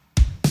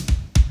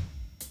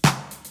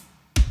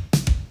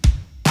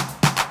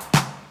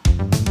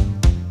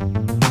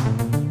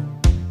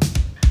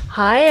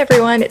Hi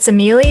everyone, it's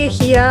Amelia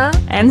here.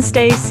 And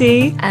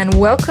Stacey. And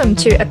welcome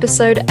to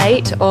episode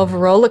 8 of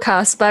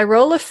Rollercast by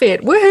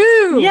Rollerfit.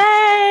 Woohoo!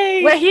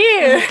 Yay! We're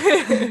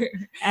here!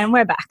 And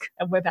we're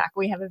back.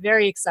 We have a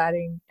very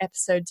exciting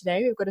episode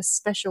today. We've got a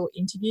special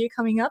interview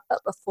coming up, but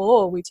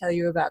before we tell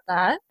you about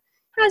that,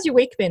 how's your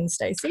week been,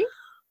 Stacey?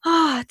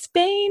 It's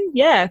been,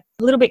 a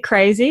little bit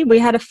crazy. We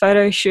had a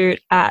photo shoot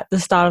at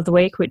the start of the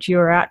week, which you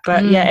were at,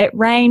 but it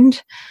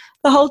rained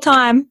the whole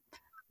time.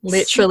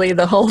 Literally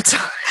the whole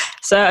time.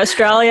 So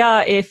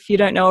Australia, if you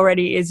don't know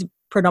already, is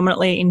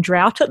predominantly in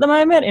drought at the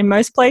moment in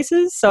most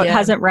places. So it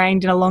hasn't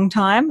rained in a long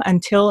time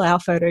until our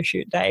photo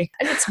shoot day.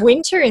 And it's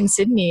winter in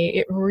Sydney.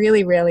 It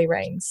really rarely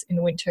rains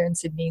in winter in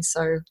Sydney.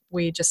 So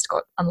we just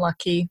got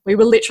unlucky. We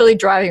were literally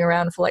driving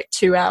around for like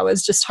 2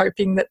 hours just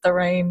hoping that the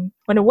rain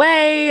went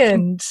away.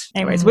 And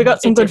anyways, we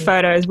got some good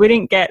photos. We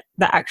didn't get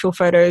the actual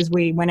photos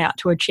we went out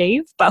to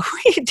achieve, but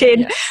we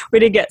did. Yeah. We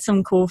did get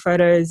some cool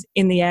photos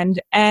in the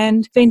end,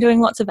 and been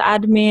doing lots of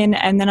admin.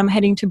 And then I'm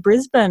heading to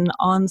Brisbane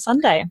on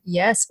Sunday.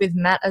 Yes, with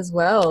Matt as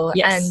well.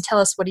 Yes. And tell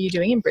us, what are you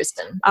doing in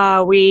Brisbane?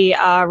 We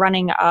are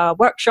running a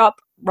workshop,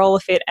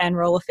 Rollerfit and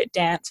Rollerfit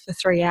Dance for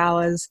 3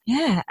 hours.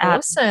 Yeah,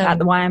 awesome. At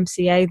the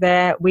YMCA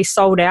there. We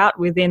sold out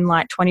within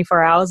like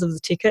 24 hours of the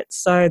tickets.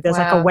 So there's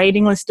like a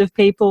waiting list of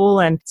people,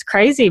 and it's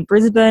crazy.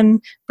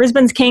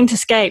 Brisbane's keen to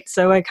skate,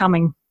 so we're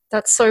coming.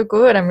 That's so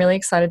good. I'm really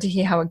excited to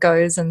hear how it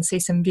goes and see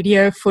some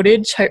video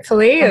footage,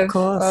 hopefully, of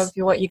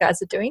what you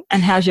guys are doing.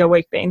 And how's your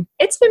week been?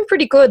 It's been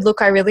pretty good.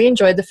 Look, I really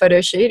enjoyed the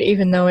photo shoot,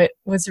 even though it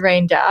was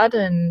rained out.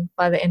 And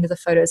by the end of the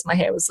photos, my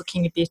hair was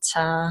looking a bit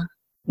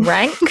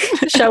rank,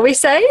 shall we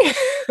say?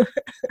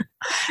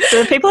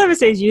 Do people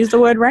overseas use the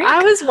word rank?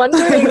 I was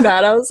wondering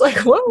that. I was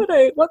like,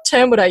 what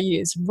term would I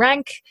use?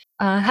 Rank.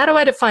 How do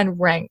I define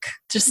rank?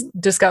 Just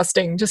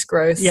disgusting, just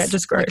gross. Yeah,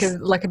 just gross.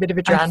 Like a bit of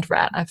a drowned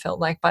rat, I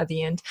felt like by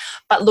the end.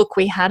 But look,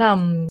 we had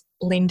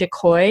Linda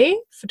Coy,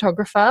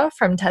 photographer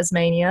from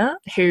Tasmania,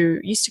 who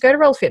used to go to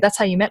Rollerfit. That's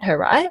how you met her,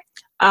 right?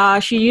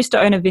 She used to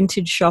own a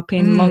vintage shop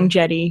in Long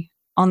Jetty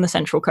on the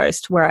Central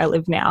Coast where I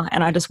live now.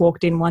 And I just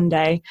walked in one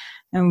day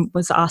and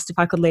was asked if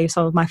I could leave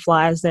some of my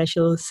flyers there.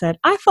 She said,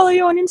 I follow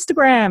you on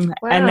Instagram.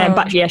 Wow. And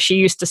then, she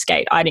used to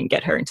skate. I didn't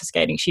get her into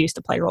skating. She used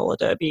to play roller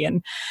derby.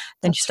 And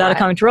then she started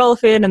coming to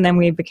Rollerfit, and then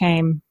we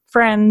became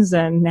friends,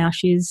 and now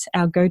she's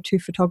our go-to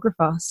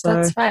photographer. So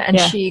that's right. And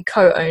she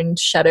co-owned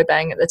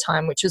Shadowbang at the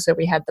time, which is where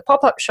we had the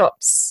pop-up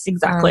shops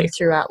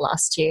throughout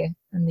last year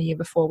and the year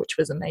before, which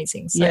was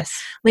amazing. So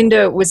yes,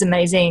 Linda was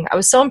amazing. I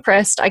was so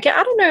impressed.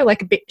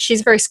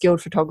 She's a very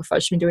skilled photographer.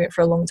 She's been doing it for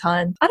a long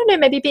time. I don't know,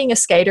 maybe being a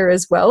skater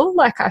as well.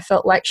 Like, I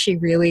felt like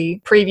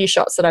preview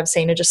shots that I've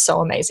seen are just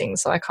so amazing.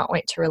 So I can't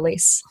wait to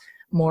release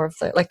more of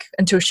the,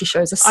 until she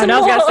shows us some I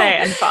was more. going to say,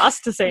 and for us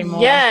to see more.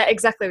 Yeah,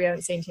 exactly. We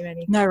haven't seen too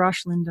many. No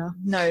rush, Linda.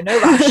 No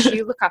rush.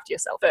 You look after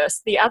yourself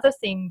first. The other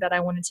thing that I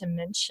wanted to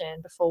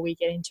mention before we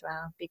get into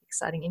our big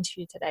exciting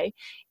interview today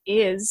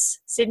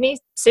is Sydney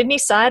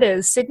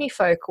Siders, Sydney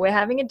folk. We're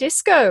having a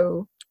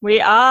disco. We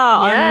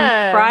are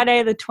on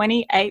Friday the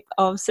 28th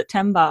of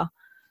September.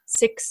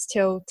 6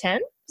 till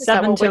 10?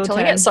 7 till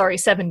 10. Sorry,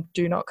 7.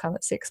 Do not come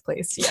at 6,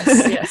 please.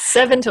 Yes.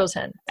 7 till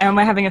 10. And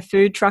we're having a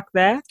food truck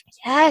there.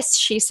 Yes,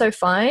 She's So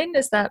Fine.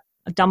 Is that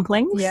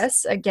dumplings?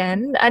 Yes,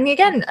 again. And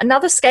again,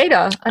 another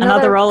skater.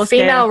 Another roller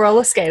skater. Female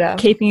roller skater.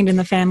 Keeping it in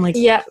the family.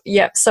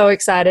 Yep. So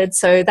excited.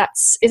 So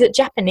is it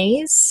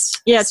Japanese?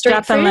 Yeah, it's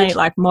definitely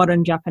like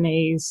modern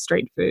Japanese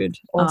street food.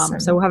 Awesome.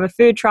 So we'll have a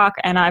food truck,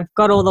 and I've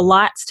got all the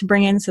lights to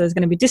bring in. So there's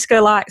going to be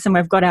disco lights, and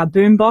we've got our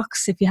boom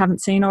box, if you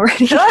haven't seen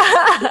already.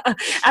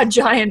 Our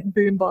giant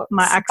boom box.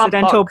 My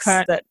accidental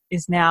permit that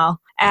is now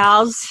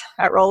ours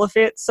at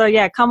Rollerfit. So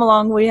come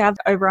along. We have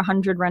over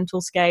 100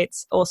 rental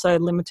skates, also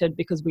limited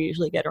because we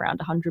usually get around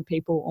 100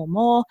 people or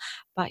more.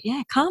 But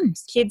come.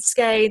 Kids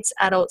skates,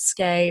 adult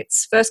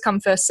skates, first come,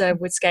 first serve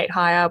with skate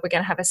hire. We're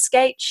going to have a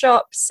skate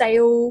shop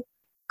sale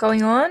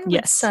going on.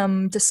 Yes. With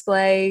some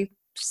display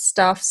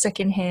stuff,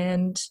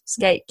 secondhand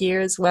skate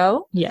gear as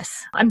well.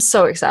 Yes. I'm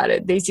so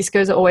excited. These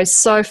discos are always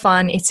so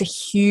fun. It's a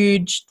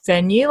huge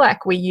venue.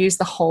 Like, we use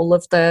the whole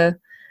of the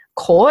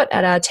court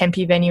at our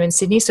Tempe venue in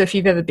Sydney. So if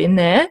you've ever been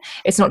there,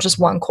 it's not just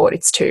one court,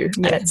 it's 2.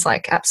 Yeah. And it's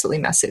like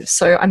absolutely massive.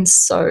 So I'm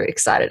so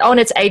excited. Oh, and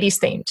it's 80s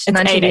themed. It's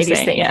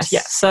 1980s themed. Yes.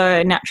 Yeah.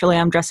 So naturally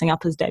I'm dressing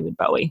up as David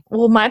Bowie.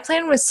 Well, my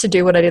plan was to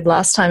do what I did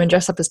last time and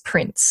dress up as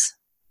Prince.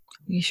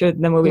 You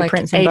should. Then we'll be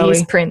Prince and 80s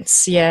Bowie.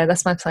 Prince. Yeah,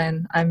 that's my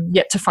plan. I'm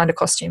yet to find a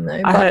costume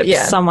though. I hope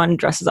someone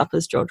dresses up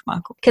as George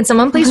Michael. Can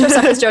someone please dress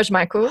up as George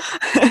Michael?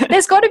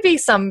 There's got to be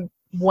some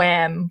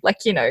Wham,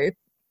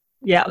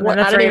 yeah,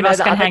 the three of us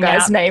can hang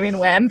out. Name in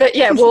Wham, but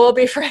we'll all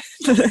be friends.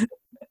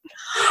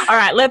 All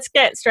right, let's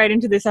get straight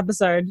into this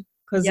episode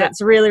because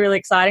it's really, really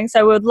exciting.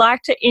 So we would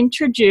like to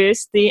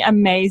introduce the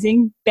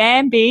amazing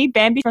Bambi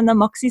from the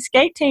Moxie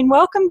Skate Team.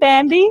 Welcome,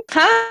 Bambi.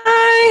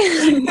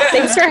 Hi.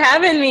 Thanks for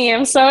having me.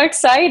 I'm so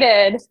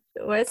excited.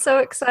 We're so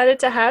excited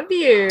to have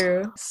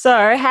you.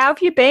 So, how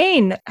have you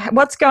been?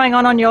 What's going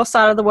on your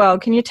side of the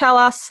world? Can you tell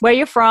us where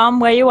you're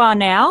from, where you are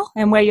now,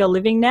 and where you're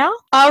living now?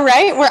 All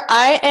right, where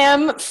I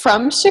am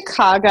from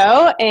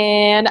Chicago,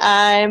 and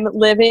I'm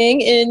living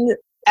in,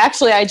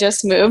 actually, I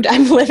just moved.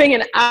 I'm living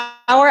an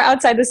hour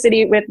outside the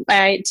city with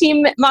my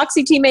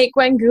Moxie teammate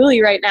Gwen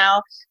Gooley right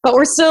now, but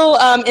we're still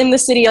in the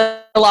city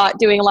a lot,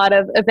 doing a lot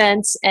of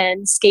events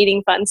and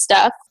skating fun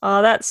stuff.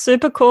 Oh, that's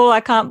super cool. I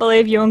can't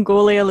believe you and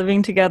Gooley are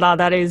living together.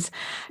 That is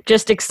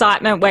just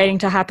excitement waiting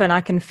to happen. I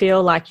can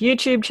feel like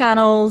YouTube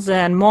channels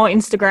and more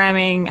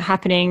Instagramming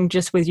happening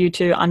just with you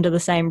two under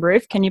the same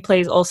roof. Can you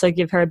please also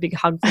give her a big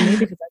hug for me,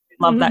 because I do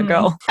love that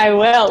girl. I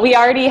will. We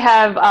already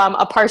have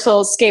a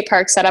partial skate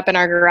park set up in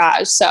our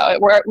garage, so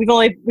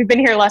we've been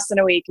here less than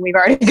a week, and we've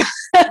already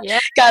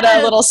got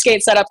a little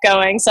skate setup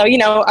going. So we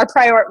don't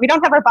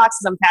have our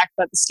boxes unpacked,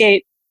 but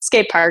the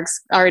skate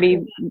park's already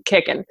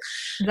kicking.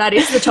 That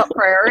is the top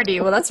priority.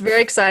 Well, that's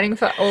very exciting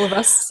for all of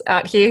us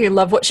out here who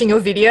love watching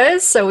your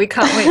videos. So we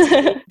can't wait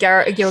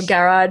to see your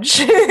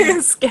garage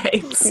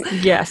skates.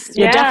 Yes,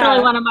 you're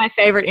definitely one of my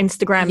favorite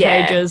Instagram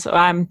pages.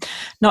 I'm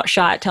not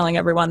shy at telling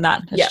everyone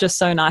that. It's just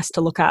so nice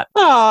to look at.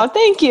 Oh,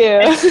 thank you.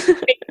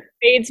 It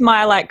feeds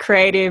my like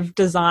creative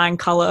design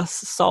color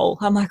soul.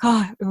 I'm like,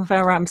 if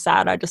ever I'm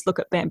sad, I just look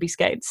at Bambi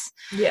skates.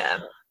 Yeah.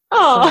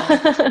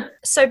 Oh.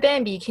 So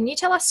Bambi, can you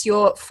tell us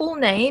your full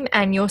name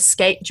and your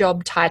skate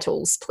job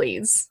titles,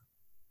 please?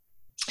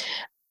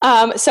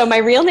 So my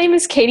real name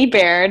is Katie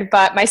Baird,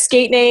 but my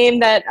skate name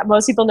that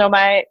most people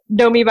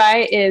know me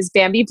by is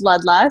Bambi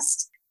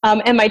Bloodlust.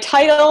 And my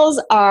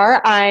titles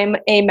are, I'm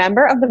a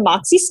member of the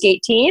Moxie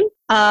skate team.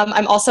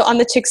 I'm also on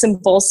the Chicks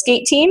and Bulls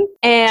skate team,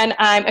 and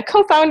I'm a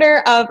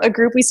co-founder of a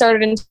group we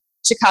started in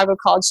Chicago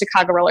called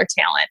Chicago Roller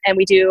Talent, and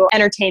we do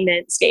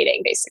entertainment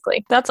skating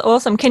basically. That's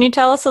awesome. Can you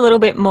tell us a little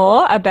bit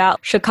more about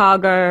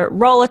Chicago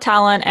Roller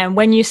Talent and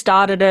when you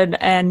started it,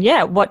 and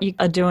what you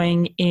are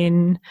doing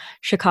in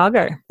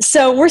Chicago?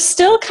 So we're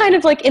still kind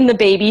of like in the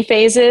baby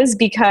phases,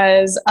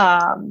 because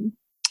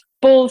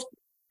both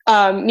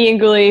me and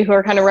Gooley, who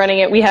are kind of running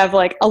it, we have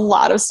like a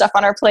lot of stuff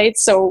on our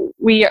plates. So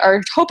we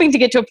are hoping to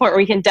get to a point where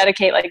we can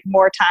dedicate like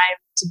more time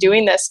to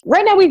doing this.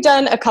 Right now we've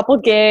done a couple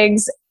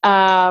gigs.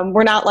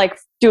 We're not like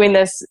doing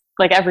this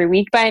like every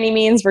week by any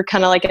means. We're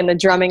kind of like in the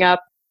drumming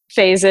up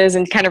phases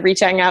and kind of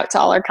reaching out to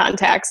all our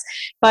contacts.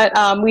 But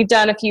we've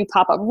done a few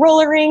pop-up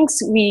roller rinks.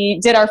 We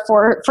did our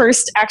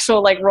first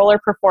actual like roller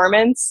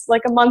performance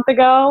like a month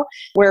ago,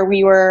 where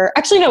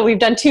we've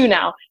done two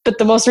now, but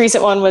the most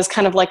recent one was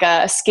kind of like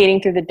a skating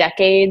through the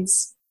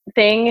decades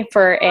thing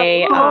for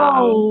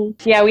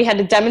we had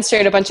to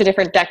demonstrate a bunch of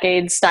different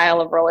decades style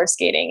of roller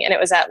skating, and it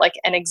was at like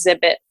an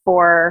exhibit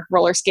for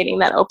roller skating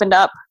that opened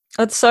up.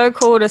 It's so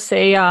cool to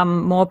see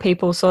more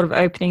people sort of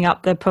opening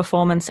up the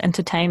performance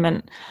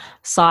entertainment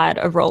side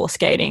of roller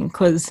skating,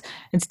 because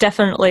it's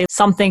definitely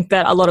something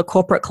that a lot of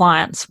corporate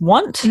clients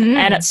want,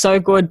 and it's so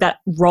good that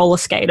roller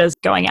skaters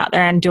going out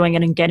there and doing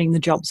it and getting the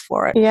jobs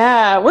for it.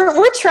 Yeah, we're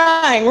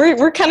trying.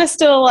 We're kind of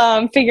still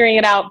figuring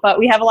it out, but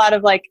we have a lot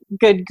of like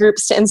good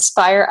groups to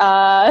inspire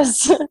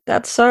us.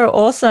 That's so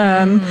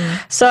awesome.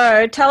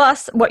 So tell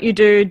us what you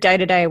do day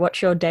to day.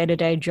 What's your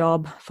day-to-day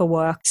job for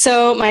work?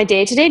 So my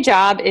day-to-day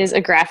job is a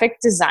graphic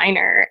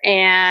designer,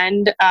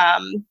 and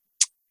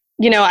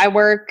I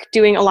work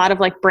doing a lot of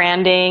like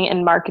branding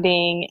and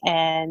marketing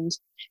and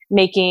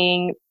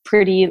making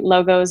pretty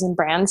logos and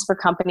brands for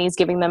companies,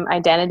 giving them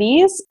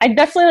identities. I'm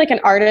definitely like an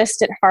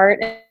artist at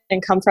heart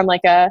and come from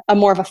like a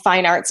more of a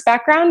fine arts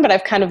background, but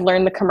I've kind of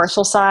learned the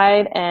commercial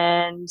side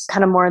and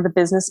kind of more of the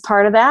business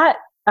part of that.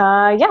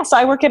 So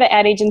I work at an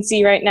ad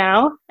agency right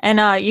now.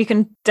 And you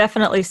can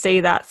definitely see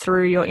that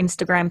through your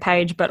Instagram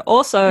page, but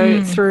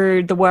also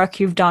through the work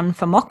you've done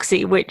for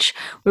Moxie, which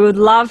we would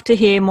love to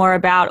hear more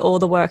about, all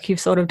the work you've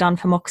sort of done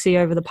for Moxie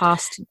over the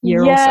past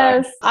year or so.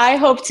 Yes, I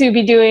hope to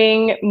be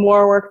doing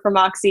more work for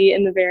Moxie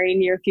in the very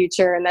near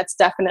future, and that's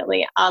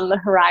definitely on the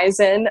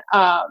horizon.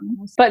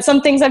 But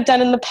some things I've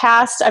done in the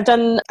past,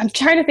 I'm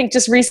trying to think,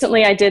 just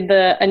recently I did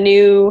the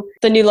new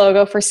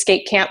logo for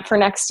Skate Camp for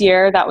next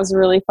year. That was a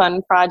really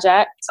fun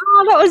project.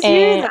 Oh, that was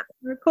you. That's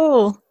so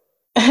cool.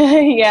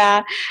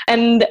 Yeah.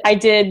 And I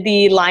did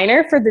the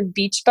liner for the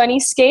Beach Bunny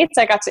skates.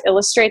 I got to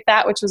illustrate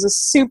that, which was a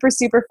super,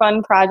 super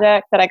fun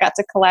project that I got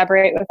to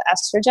collaborate with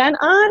Estrogen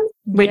on.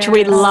 Which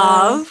we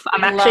love.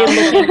 I'm actually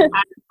looking at it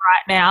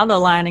right now. The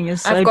lining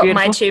is so beautiful. I've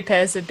got my 2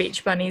 pairs of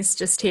Beach Bunnies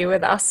just here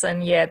with us,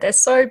 and they're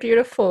so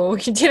beautiful.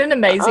 You did an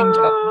amazing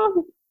job.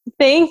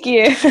 Thank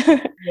you.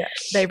 Yeah,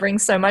 they bring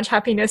so much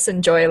happiness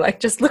and joy,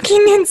 like just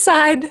looking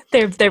inside.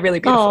 They're really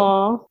beautiful.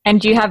 Aww. And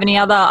do you have any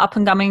other up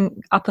and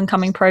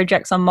coming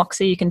projects on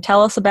Moxie you can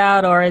tell us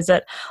about, or is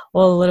it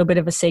all a little bit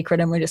of a secret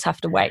and we just have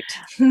to wait?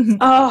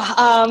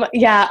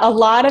 Yeah, a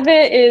lot of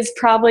it is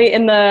probably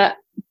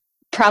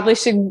probably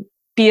should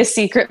be a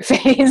secret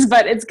phase,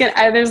 but it's good.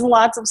 There's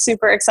lots of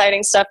super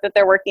exciting stuff that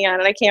they're working on,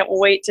 and I can't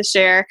wait to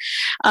share.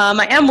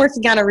 I am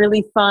working on a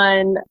really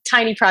fun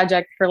tiny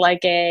project for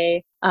like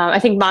I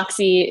think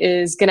Moxie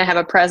is going to have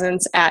a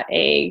presence at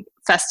a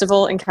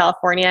festival in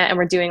California, and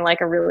we're doing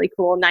like a really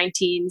cool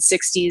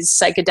 1960s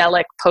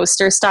psychedelic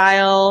poster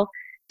style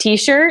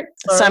t-shirt.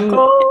 So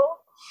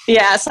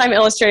I'm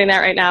illustrating that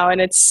right now,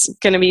 and it's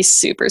going to be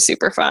super,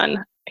 super fun.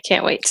 I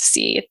can't wait to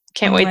see it.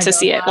 Can't wait to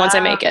see it once I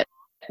make it.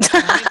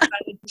 I'm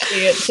excited to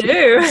see it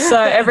too.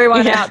 So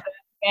everyone out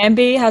there,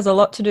 Bambi has a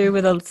lot to do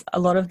with a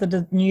lot of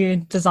the new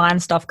design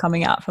stuff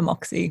coming out from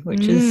Moxie,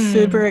 which is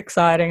super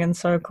exciting and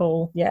so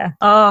cool. Yeah.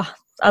 Oh,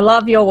 I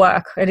love your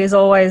work. It is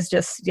always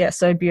just,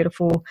 so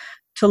beautiful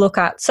to look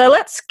at. So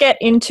let's get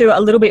into a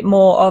little bit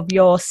more of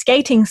your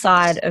skating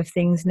side of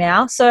things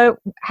now. So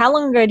how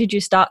long ago did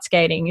you start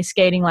skating? Is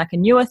skating like a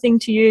newer thing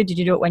to you? Did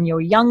you do it when you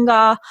were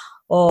younger,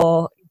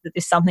 or is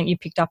this something you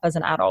picked up as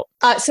an adult?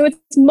 So it's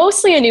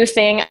mostly a new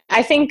thing.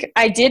 I think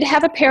I did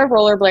have a pair of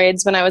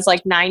rollerblades when I was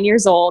like 9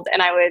 years old,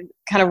 and I would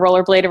kind of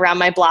rollerblade around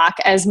my block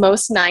as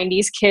most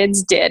 90s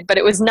kids did, but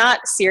it was not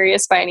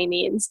serious by any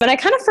means. But I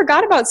kind of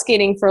forgot about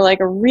skating for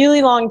like a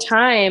really long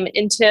time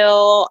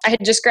until I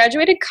had just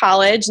graduated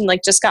college and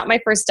like just got my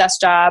first desk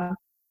job.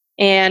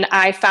 And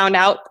I found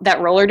out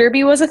that roller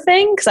derby was a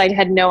thing because I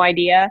had no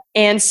idea.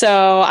 And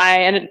so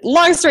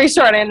long story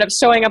short, I ended up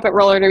showing up at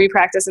roller derby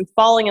practice and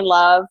falling in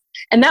love.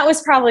 And that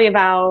was probably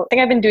I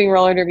think I've been doing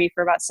roller derby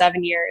for about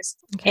 7 years.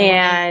 Okay.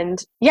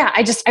 And yeah,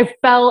 I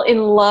fell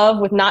in love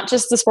with not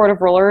just the sport of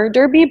roller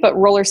derby, but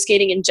roller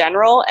skating in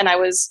general. And I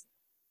was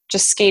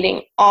just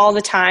skating all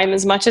the time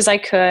as much as I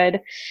could,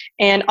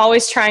 and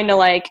always trying to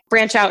like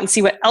branch out and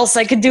see what else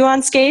I could do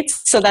on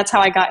skates. So that's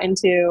how I got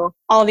into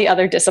all the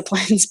other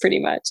disciplines pretty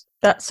much.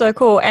 That's so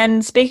cool.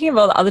 And speaking of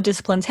all the other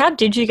disciplines, how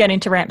did you get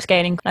into ramp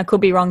skating? I could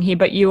be wrong here,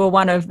 but you were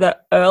one of the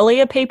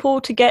earlier people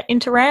to get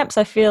into ramps.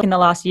 I feel in the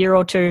last year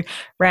or two,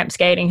 ramp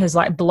skating has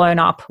like blown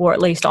up, or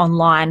at least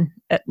online,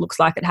 it looks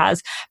like it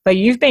has. But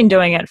you've been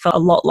doing it for a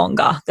lot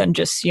longer than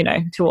just, 2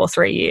 or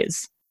 3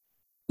 years.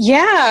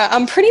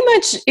 Yeah, pretty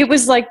much it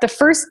was like the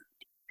first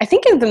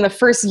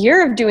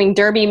year of doing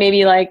derby,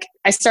 maybe like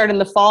I started in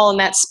the fall, and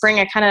that spring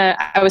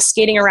I was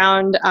skating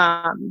around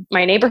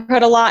my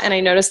neighborhood a lot, and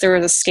I noticed there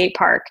was a skate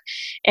park,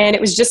 and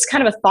it was just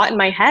kind of a thought in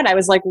my head. I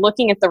was like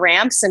looking at the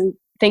ramps and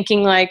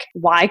thinking like,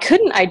 why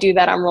couldn't I do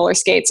that on roller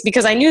skates?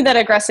 Because I knew that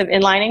aggressive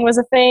inlining was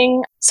a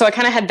thing. So I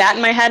kind of had that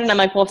in my head, and I'm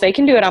like, well, if they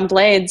can do it on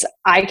blades,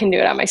 I can do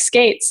it on my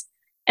skates.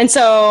 And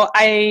so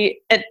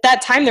at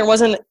that time, there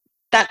wasn't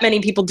that many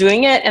people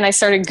doing it, and I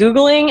started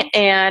Googling,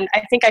 and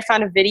I think I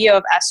found a video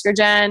of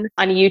Estrogen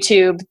on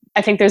YouTube.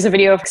 I think there's a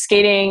video of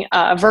skating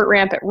a vert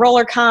ramp at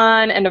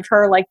RollerCon, and of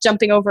her like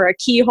jumping over a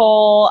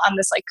keyhole on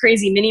this like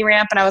crazy mini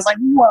ramp, and I was like,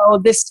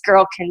 whoa, this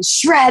girl can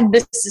shred,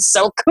 this is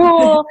so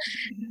cool.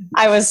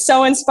 I was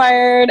so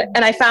inspired,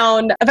 and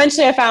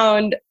eventually I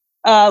found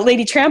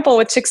Lady Trample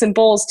with Chicks and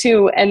Bowls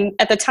too, and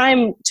at the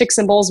time Chicks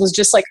and Bowls was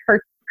just like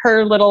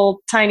her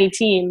little tiny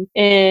team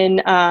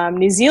in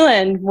New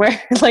Zealand,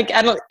 where like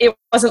it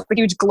wasn't the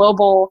huge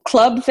global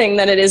club thing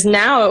that it is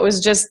now. It was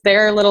just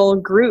their little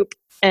group,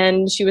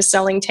 and she was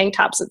selling tank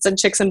tops that said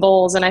Chicks and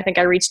Bowls, and I think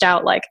I reached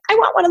out like, I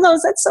want one of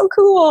those, that's so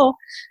cool.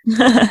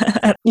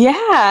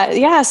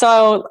 yeah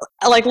So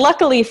like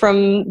luckily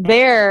from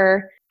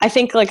there, I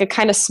think like a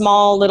kind of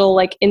small little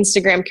like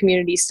Instagram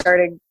community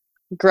started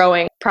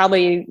growing,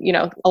 probably,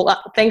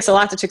 thanks a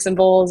lot to Chicks and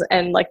Bowls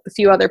and like the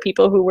few other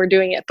people who were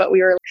doing it, but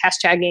we were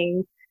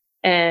hashtagging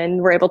and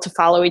were able to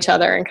follow each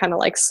other and kind of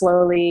like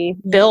slowly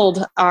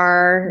build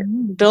our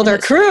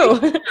crew.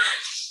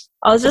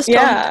 I was just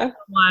talking to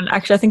someone,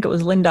 actually I think it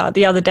was Linda,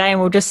 the other day, and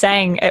we were just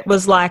saying it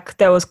was like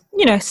there was,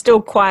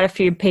 still quite a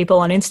few people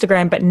on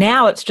Instagram, but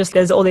now it's just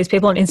there's all these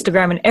people on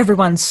Instagram and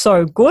everyone's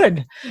so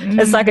good.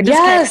 It's like it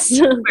just came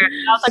from nowhere.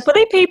 And I was like, were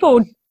they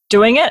people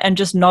doing it and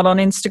just not on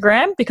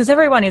Instagram? Because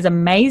everyone is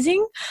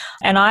amazing,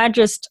 and I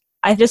just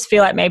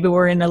feel like maybe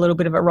we're in a little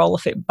bit of a roller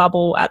fit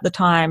bubble at the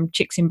time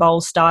Chicks in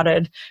Bowls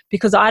started,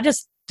 because it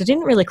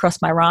didn't really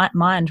cross my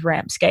mind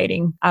ramp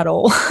skating at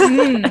all.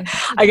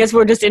 I guess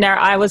we're just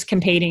I was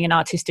competing in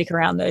artistic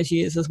around those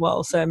years as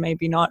well, so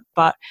maybe not.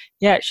 But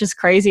yeah, it's just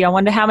crazy. I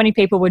wonder how many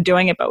people were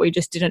doing it, but we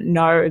just didn't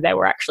know they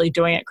were actually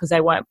doing it because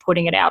they weren't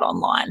putting it out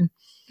online.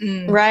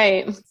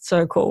 Right.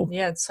 So cool.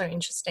 Yeah, it's so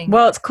interesting.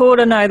 Well, it's cool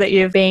to know that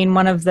you've been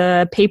one of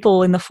the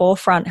people in the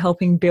forefront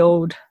helping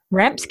build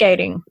ramp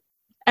skating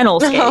and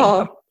all skating.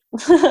 Oh.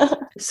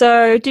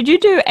 So did you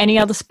do any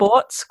other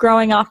sports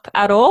growing up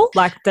at all,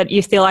 like that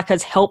you feel like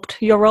has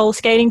helped your roller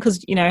skating?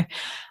 Because,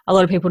 a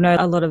lot of people know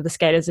a lot of the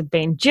skaters have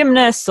been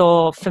gymnasts,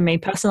 or for me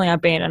personally,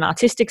 I've been an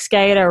artistic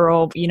skater,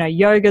 or,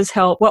 yoga's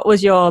helped. What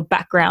was your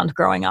background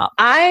growing up?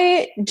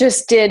 I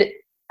did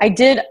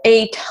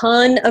a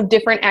ton of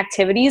different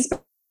activities,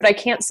 but I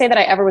can't say that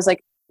I ever was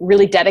like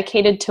really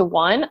dedicated to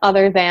one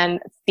other than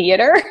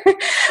theater.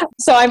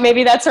 So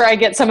maybe that's where I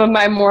get some of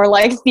my more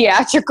like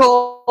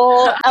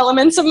theatrical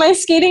elements of my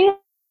skating.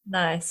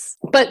 Nice.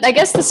 But I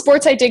guess the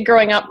sports I did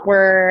growing up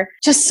were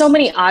just so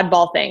many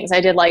oddball things.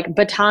 I did like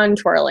baton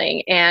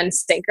twirling and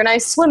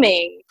synchronized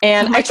swimming.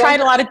 And I tried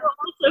a lot of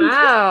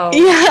Wow.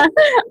 Yeah.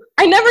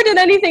 I never did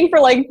anything for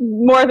like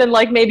more than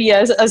like maybe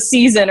a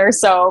season or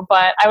so,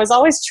 but I was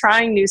always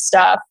trying new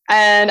stuff.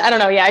 And I don't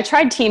know. Yeah, I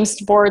tried team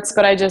sports,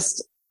 but I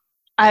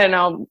don't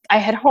know. I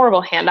had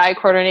horrible hand-eye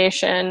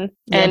coordination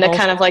and a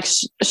kind of like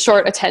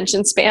short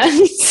attention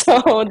span.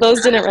 So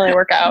those didn't really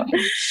work out.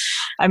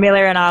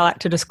 Amelia and I like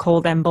to just call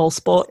them ball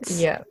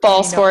sports. Yeah.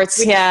 Ball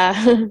sports.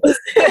 Yeah.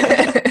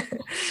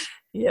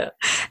 Yeah.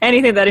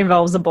 Anything that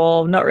involves a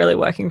ball, not really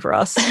working for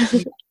us.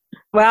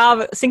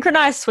 Wow,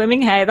 synchronized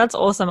swimming. Hey, that's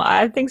awesome.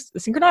 I think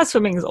synchronized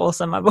swimming is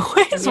awesome. I've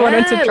always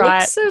wanted to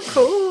try it. So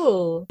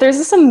cool. There's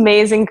this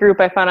amazing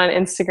group I found on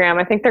Instagram.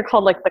 I think they're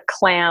called like the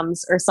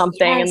Clams or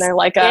something. Yes, and they're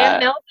like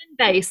they're Melbourne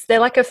based. They're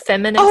like a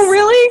feminist. Oh,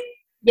 really?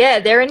 Yeah,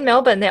 they're in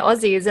Melbourne. They're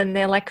Aussies and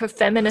they're like a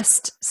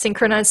feminist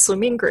synchronized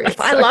swimming group. That's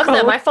I so love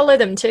them. cool. I follow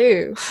them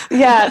too.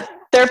 Yeah.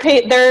 Their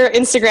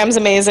Instagram's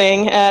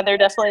amazing. They're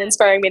definitely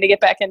inspiring me to get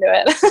back into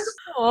it.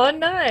 Oh,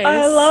 nice.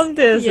 I love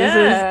this.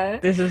 Yeah.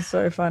 This is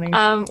so funny.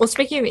 Well,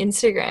 speaking of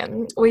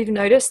Instagram, we've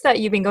noticed that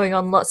you've been going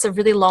on lots of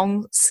really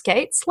long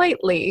skates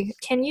lately.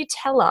 Can you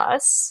tell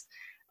us,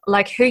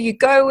 like, who you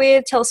go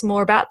with? Tell us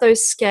more about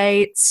those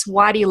skates.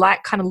 Why do you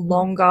like kind of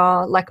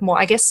longer, like more,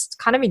 I guess,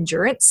 kind of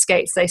endurance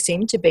skates they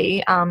seem to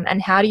be?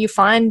 And how do you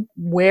find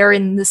where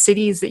in the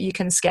cities that you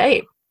can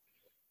skate?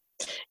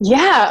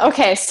 Yeah.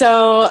 Okay.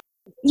 So,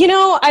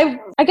 I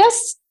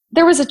guess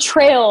there was a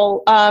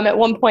trail at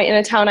one point in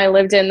a town I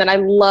lived in that I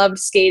loved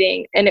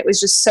skating, and it was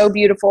just so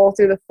beautiful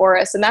through the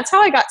forest. And that's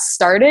how I got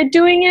started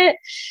doing it.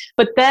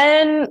 But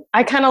then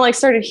I kind of like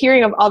started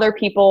hearing of other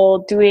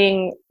people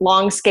doing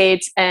long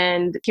skates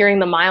and hearing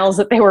the miles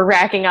that they were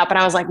racking up. And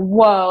I was like,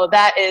 whoa,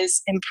 that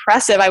is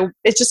impressive.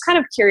 It's just kind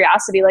of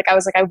curiosity. Like I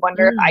was like, I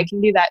wonder if I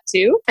can do that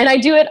too. And I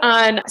do it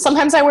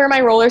sometimes I wear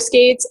my roller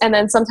skates, and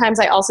then sometimes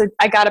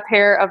I got a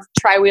pair of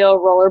tri-wheel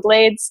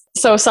rollerblades.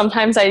 So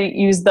sometimes I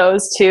use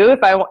those too if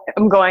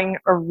I'm going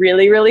a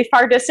really, really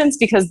far distance,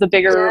 because the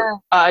bigger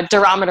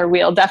durometer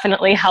wheel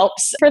definitely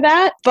helps for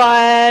that.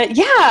 But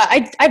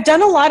yeah, I've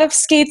done a lot of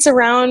skates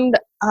around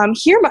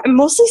here. I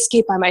mostly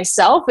skate by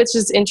myself, which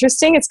is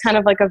interesting. It's kind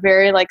of like a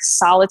very like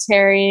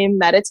solitary,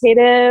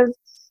 meditative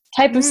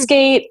type of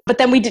skate. But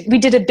then we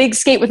did a big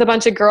skate with a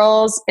bunch of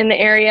girls in the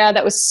area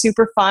that was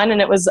super fun.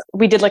 And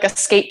we did like a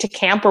skate to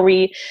camp where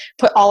we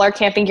put all our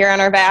camping gear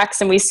on our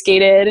backs and we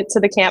skated to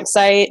the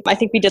campsite. I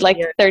think we did like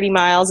 30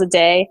 miles a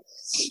day.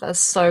 That's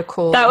so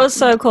cool. That was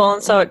so cool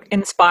and so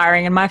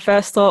inspiring. And my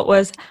first thought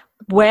was,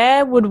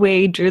 where would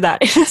we do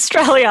that in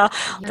Australia?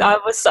 Yeah. I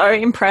was so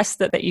impressed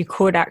that you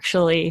could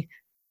actually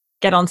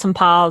get on some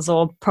paths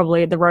or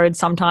probably the road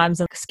sometimes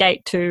and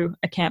skate to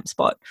a camp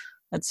spot.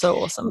 That's so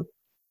awesome.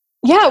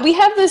 Yeah, we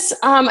have this,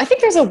 I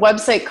think there's a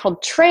website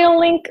called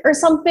TrailLink or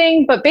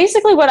something, but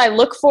basically what I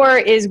look for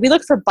is we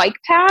look for bike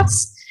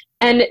paths.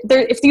 And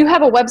if you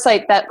have a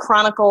website that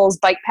chronicles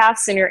bike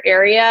paths in your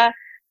area,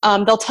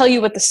 they'll tell you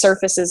what the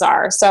surfaces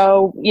are.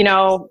 So,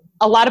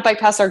 a lot of bike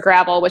paths are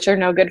gravel, which are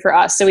no good for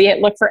us. So we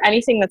look for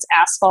anything that's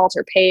asphalt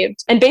or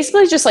paved. And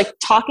basically just like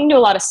talking to a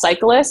lot of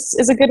cyclists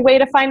is a good way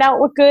to find out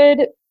what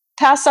good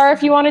paths are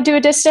if you want to do a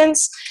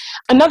distance.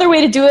 Another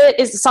way to do it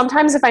is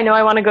sometimes if I know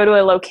I want to go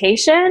to a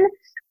location,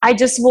 I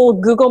just will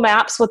Google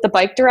Maps what the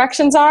bike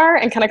directions are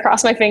and kind of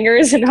cross my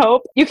fingers and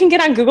hope. You can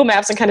get on Google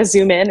Maps and kind of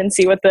zoom in and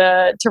see what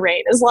the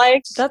terrain is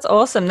like. That's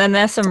awesome. Then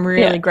there's some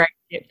really great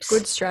tips.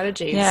 Good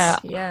strategies. Yeah.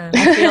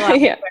 I feel like where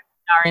we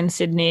are in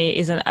Sydney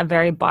isn't a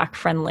very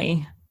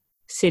bike-friendly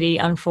city,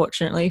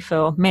 unfortunately,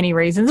 for many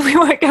reasons. We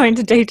won't go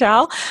into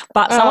detail,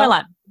 but somewhere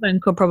like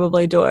Melbourne could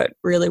probably do it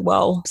really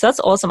well. So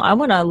that's awesome. I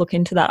want to look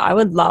into that.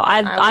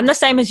 I'm the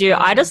same as you.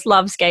 I just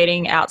love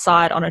skating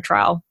outside on a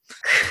trail.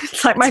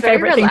 It's like my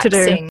favorite thing to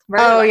do.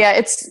 Yeah,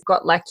 it's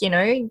got like,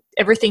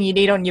 everything you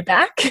need on your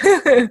back.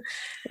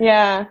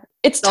 Yeah.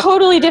 It's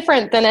totally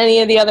different than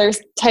any of the other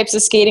types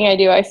of skating I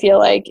do. I feel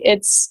like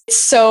it's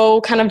so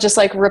kind of just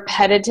like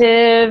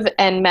repetitive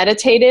and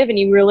meditative, and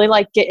you really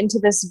like get into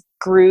this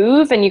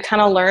groove and you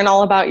kind of learn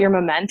all about your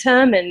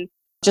momentum and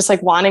just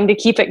like wanting to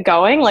keep it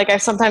going. Like I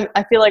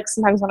feel like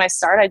sometimes when I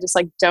start, I just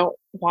like don't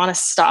want to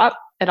stop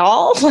at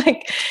all.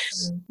 Like,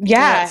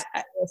 yeah.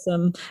 That's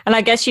awesome. And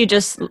I guess you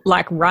just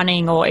like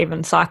running or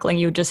even cycling,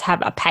 you just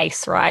have a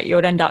pace, right? You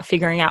would end up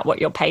figuring out what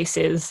your pace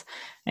is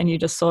and you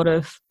just sort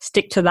of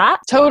stick to that.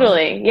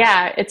 Totally.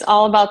 Yeah. It's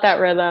all about that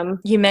rhythm.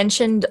 You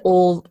mentioned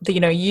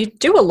you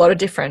do a lot of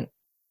different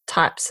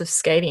types of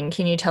skating.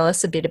 Can you tell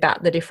us a bit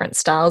about the different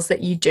styles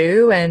that you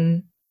do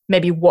and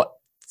maybe what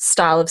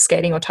style of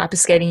skating or type of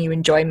skating you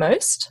enjoy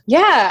most?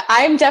 Yeah,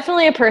 I'm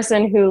definitely a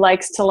person who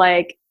likes to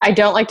I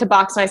don't like to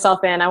box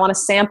myself in. I want to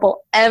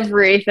sample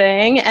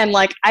everything. And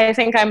I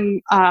think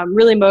I'm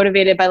really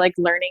motivated by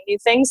learning new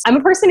things. I'm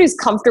a person who's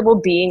comfortable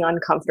being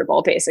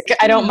uncomfortable, basically.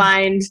 I don't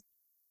mind,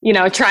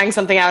 trying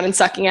something out and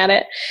sucking at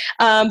it.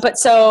 But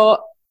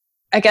so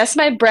I guess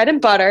my bread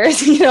and butter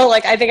is,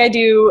 I think I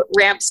do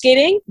ramp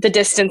skating, the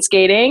distance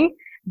skating,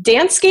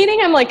 Dance skating,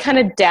 I'm like kind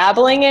of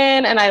dabbling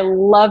in, and I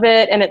love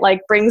it. And it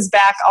like brings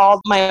back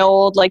all my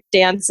old like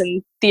dance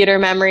and theater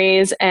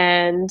memories.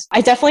 And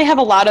I definitely have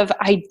a lot of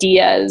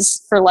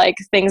ideas for like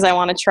things I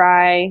want to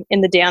try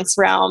in the dance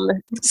realm.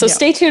 So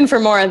stay tuned for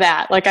more of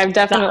that. Like I'm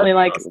definitely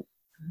like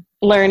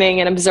learning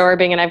and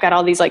absorbing, and I've got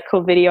all these like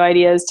cool video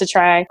ideas to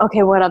try.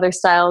 Okay, what other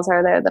styles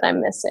are there that I'm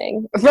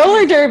missing?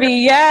 Roller derby,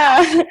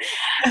 yeah.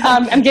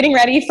 I'm getting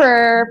ready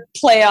for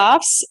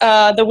playoffs.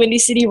 The Windy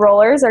City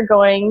Rollers are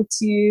going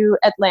to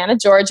Atlanta,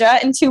 Georgia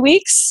in 2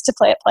 weeks to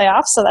play at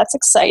playoffs, so that's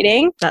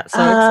exciting. That's so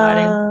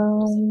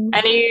exciting.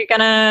 And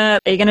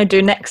are you gonna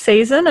do next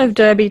season of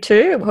Derby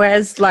too?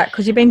 Whereas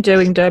because you've been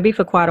doing Derby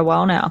for quite a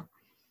while now.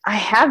 I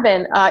have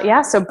been.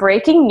 So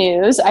breaking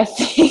news. I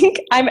think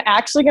I'm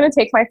actually going to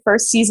take my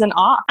first season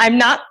off. I'm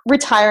not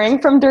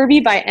retiring from Derby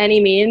by any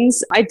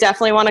means. I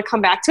definitely want to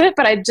come back to it,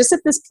 but I just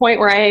at this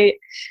point where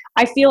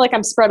I feel like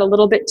I'm spread a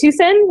little bit too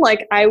thin.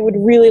 Like I would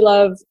really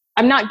love,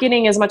 I'm not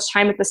getting as much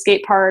time at the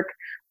skate park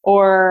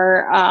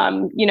or,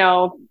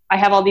 I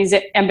have all these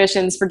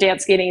ambitions for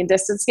dance skating and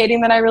distance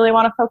skating that I really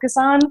want to focus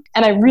on.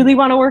 And I really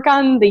want to work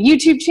on the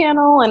YouTube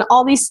channel and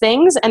all these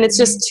things. And it's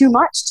just too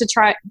much to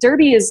try.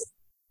 Derby is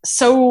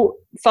so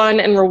fun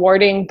and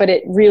rewarding, but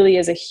it really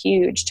is a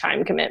huge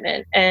time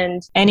commitment.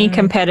 And any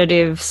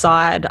competitive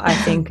side, I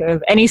think,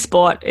 of any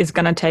sport is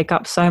going to take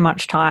up so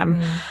much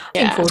time.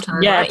 Yeah,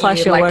 full-time, yeah.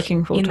 Plus, you're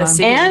working full time,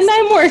 and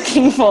I'm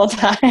working full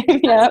time.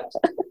 Yep.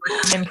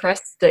 I'm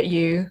impressed that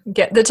you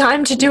get the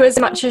time to do as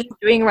much as you're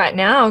doing right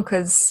now,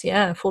 because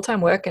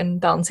full-time work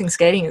and balancing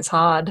skating is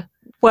hard.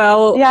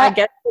 Well, I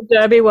guess the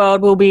Derby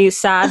world will be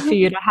sad for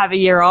you to have a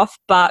year off,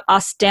 but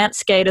us dance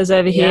skaters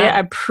over here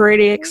are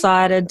pretty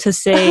excited to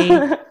see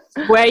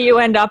where you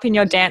end up in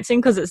your dancing,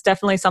 because it's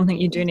definitely something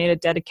you do need to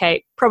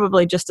dedicate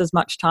probably just as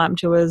much time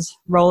to as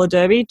roller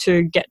derby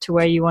to get to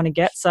where you want to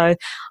get. So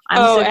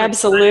I'm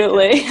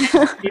absolutely.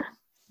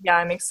 Yeah,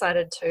 I'm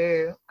excited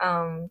too.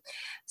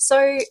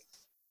 So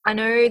I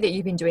know that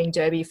you've been doing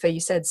derby for,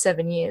 you said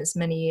 7 years,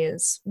 many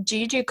years. Do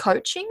you do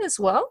coaching as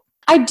well?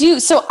 I do.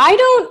 So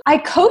I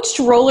coached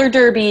roller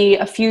derby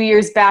a few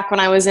years back when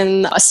I was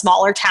in a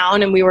smaller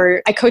town, and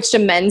I coached a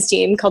men's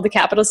team called the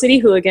Capital City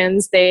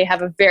Hooligans. They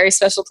have a very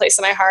special place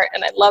in my heart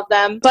and I love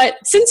them. But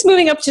since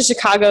moving up to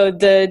Chicago,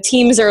 the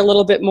teams are a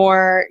little bit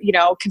more,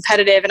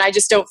 competitive, and I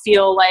just don't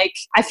feel like,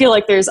 I feel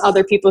like there's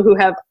other people who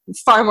have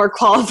far more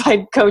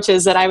qualified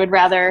coaches that I would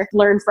rather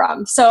learn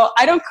from. So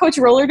I don't coach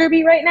roller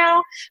derby right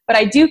now, but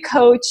I do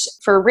coach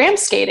for ramp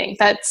skating.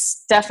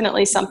 That's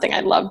definitely something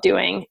I love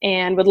doing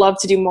and would love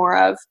to do more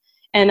of.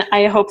 And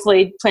I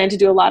hopefully plan to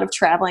do a lot of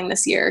traveling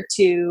this year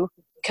to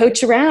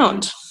coach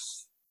around.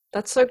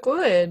 That's so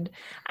good.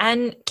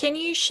 And can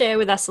you share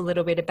with us a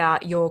little bit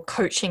about your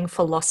coaching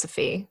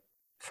philosophy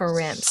for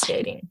ramp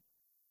skating?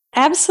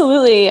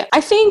 Absolutely.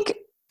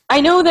 I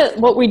know that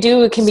what we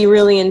do can be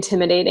really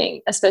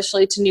intimidating,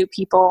 especially to new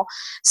people.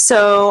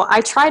 So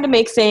I try to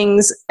make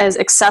things as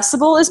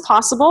accessible as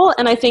possible.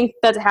 And I think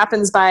that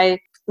happens by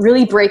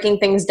really breaking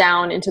things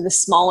down into the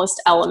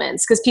smallest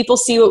elements, because people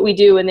see what we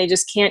do and they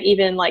just can't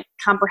even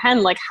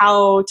comprehend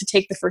how to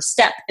take the first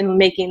step in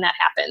making that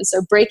happen.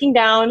 So breaking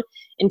down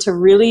into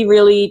really,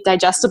 really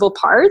digestible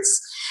parts,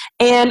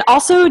 and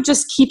also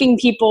just keeping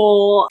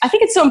people, I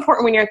think it's so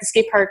important when you're at the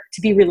skate park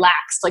to be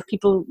relaxed.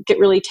 People get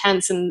really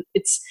tense, and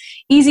it's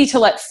easy to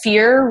let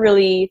fear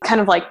really kind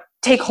of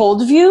take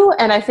hold of you.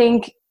 And I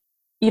think,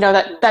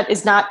 that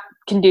is not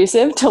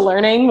conducive to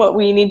learning what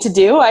we need to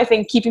do. I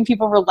think keeping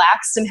people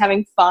relaxed and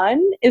having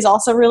fun is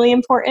also really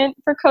important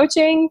for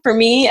coaching, for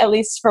me, at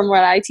least from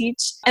what I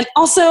teach. And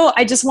also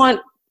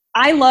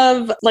I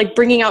love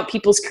bringing out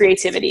people's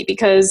creativity,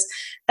 because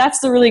that's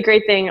the really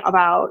great thing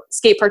about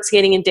skate park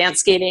skating and dance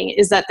skating,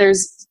 is that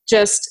there's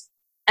just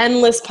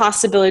endless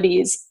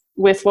possibilities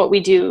with what we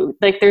do.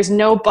 There's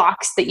no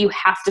box that you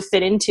have to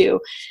fit into.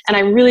 And I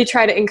really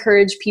try to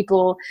encourage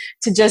people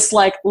to just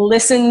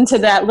listen to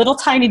that little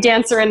tiny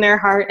dancer in their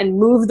heart and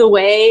move the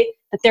way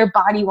that their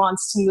body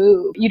wants to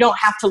move. You don't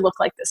have to look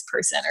like this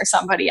person or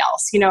somebody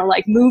else,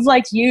 move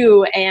like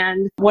you,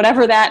 and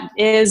whatever that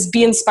is,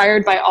 be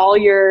inspired by all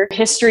your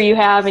history you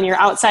have and your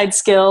outside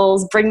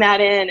skills, bring that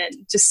in and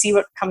just see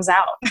what comes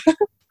out.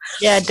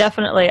 Yeah,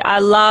 definitely. I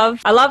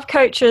love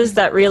coaches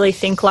that really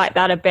think like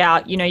that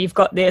about, you've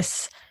got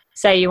this,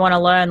 say you want to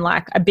learn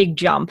a big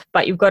jump,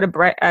 but you've got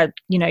to,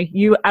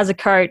 you as a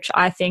coach,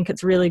 I think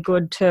it's really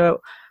good to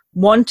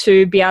want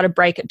to be able to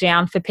break it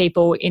down for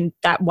people in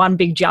that one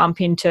big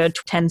jump into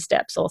 10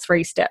 steps or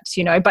 3 steps,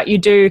 but you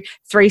do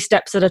 3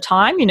 steps at a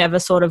time. You never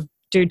sort of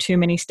do too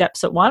many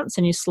steps at once,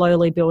 and you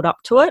slowly build up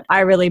to it. I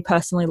really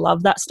personally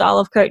love that style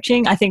of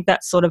coaching. I think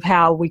that's sort of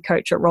how we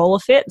coach at Roller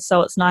Fit.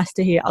 So it's nice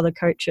to hear other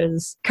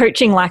coaches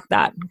coaching like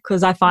that,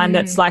 because I find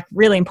that's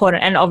really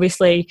important. And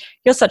obviously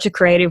you're such a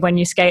creative when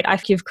you skate.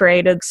 You've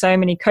created so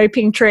many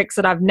coping tricks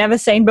that I've never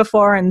seen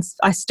before, and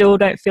I still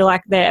don't feel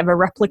like they're ever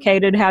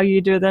replicated how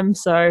you do them.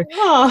 So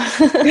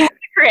the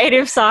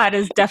creative side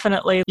is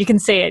definitely, you can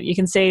see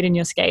it in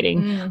your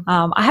skating.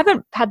 I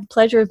haven't had the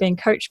pleasure of being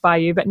coached by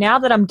you, but now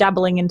that I'm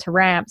dabbling into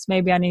ramps,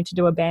 maybe I need to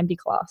do a Bambi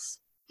class.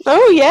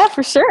 Oh yeah,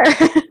 for sure.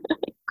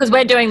 Because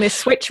we're doing this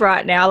switch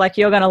right now. Like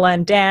you're going to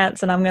learn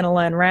dance and I'm going to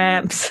learn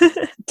ramps.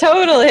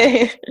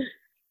 Totally.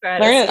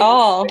 Learn it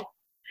all.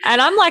 And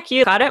I'm like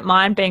you. I don't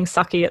mind being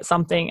sucky at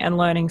something and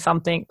learning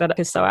something that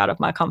is so out of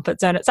my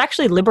comfort zone. It's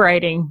actually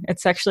liberating.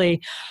 It's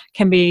actually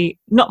can be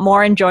not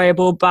more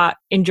enjoyable, but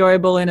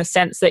enjoyable in a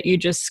sense that you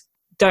just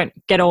don't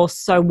get all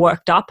so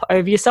worked up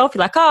over yourself. You're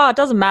like, oh, it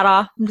doesn't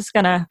matter. I'm just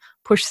going to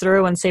push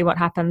through and see what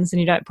happens, and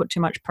you don't put too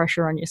much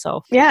pressure on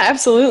yourself. Yeah,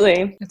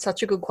 absolutely. It's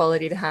such a good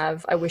quality to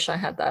have. I wish I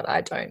had that.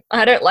 I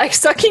don't like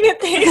sucking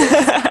at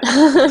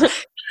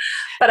things.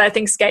 But I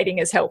think skating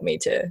has helped me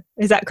too.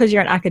 Is that because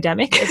you're an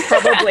academic? It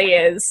probably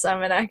is.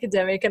 I'm an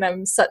academic and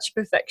I'm such a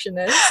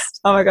perfectionist.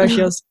 Oh my gosh,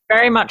 you're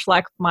very much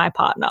like my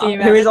partner,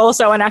 who is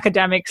also an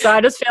academic. So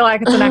I just feel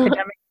like it's an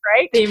academic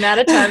trait. The amount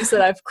of times that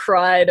I've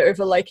cried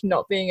over like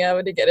not being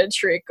able to get a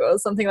trick or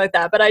something like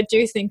that. But I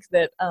do think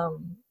that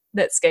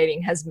that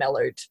skating has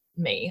mellowed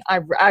me.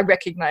 I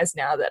recognize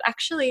now that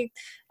actually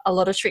a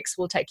lot of tricks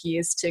will take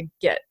years to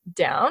get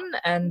down,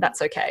 and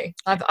that's okay.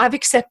 I've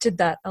accepted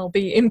that. I'll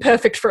be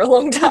imperfect for a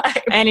long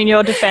time. And in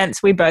your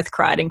defense, we both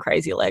cried in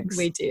Crazy Legs.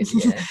 We did,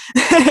 yeah.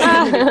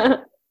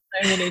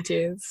 So many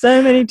tears.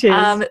 So many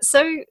tears.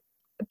 So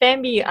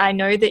Bambi, I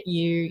know that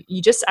you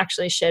just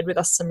actually shared with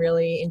us some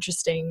really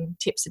interesting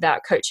tips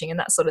about coaching and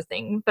that sort of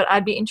thing, but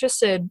I'd be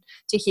interested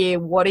to hear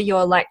what are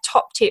your like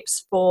top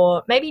tips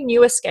for maybe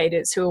newer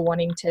skaters who are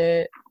wanting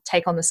to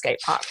take on the skate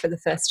park for the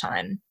first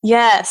time?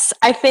 Yes,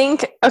 I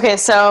think, okay,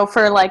 so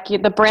for like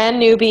the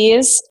brand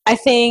newbies, I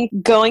think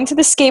going to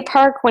the skate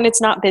park when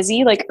it's not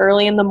busy, like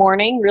early in the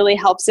morning, really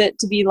helps it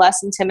to be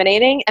less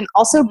intimidating. And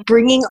also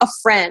bringing a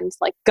friend,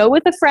 like go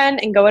with a friend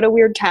and go at a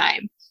weird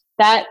time.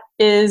 That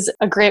is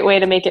a great way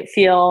to make it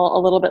feel a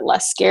little bit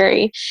less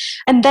scary.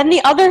 And then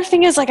the other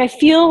thing is like, I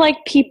feel like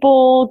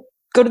people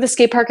go to the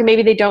skate park and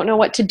maybe they don't know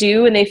what to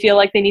do and they feel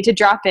like they need to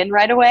drop in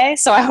right away.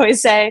 So I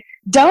always say,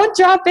 don't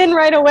drop in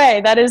right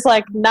away. That is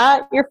like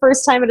not your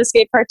first time at a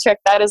skate park trick.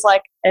 That is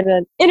like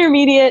an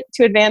intermediate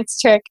to advanced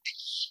trick.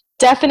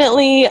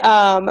 Definitely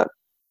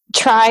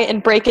try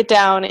and break it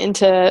down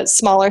into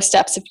smaller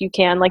steps if you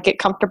can, like get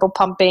comfortable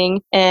pumping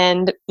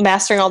and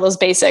mastering all those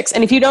basics.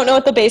 And if you don't know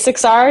what the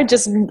basics are,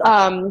 just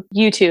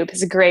YouTube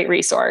is a great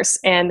resource.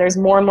 And there's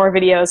more and more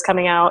videos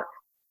coming out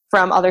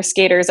from other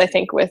skaters, I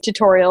think, with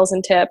tutorials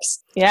and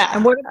tips. Yeah.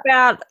 And what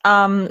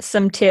about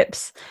some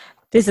tips?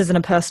 This isn't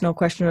a personal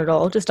question at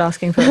all, just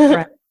asking for a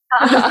friend.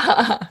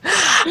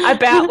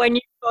 About when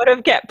you sort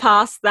of get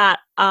past that,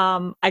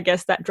 I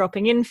guess, that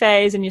dropping in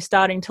phase and you're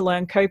starting to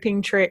learn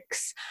coping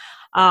tricks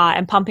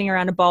and pumping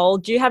around a bowl.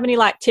 Do you have any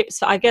like tips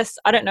for, I guess,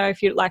 I don't know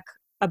if you're like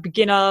a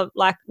beginner,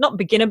 like not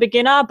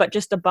beginner, but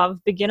just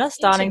above beginner,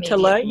 starting to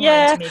learn.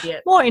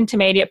 More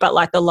intermediate, but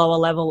like the lower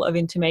level of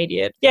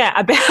intermediate. Yeah,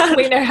 about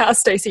we know how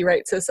Stacey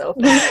rates herself.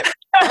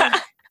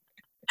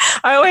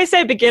 I always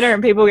say beginner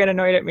and people get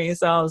annoyed at me,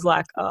 so I was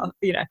like,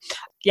 yeah.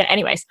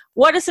 Anyways,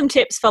 what are some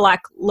tips for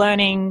like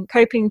learning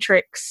coping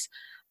tricks?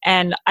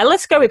 And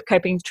let's go with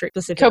coping tricks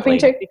specifically. Coping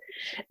trick.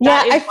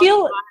 Yeah, I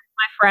feel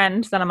my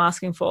friend that I'm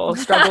asking for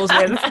struggles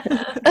with.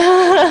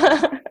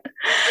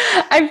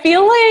 I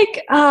feel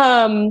like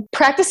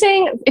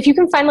practicing, if you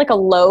can find like a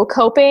low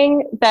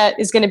coping that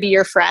is going to be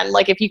your friend,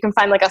 like if you can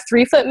find like a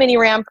 3-foot mini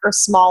ramp or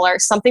smaller,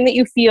 something that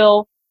you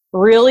feel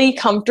really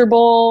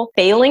comfortable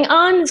failing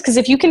on, because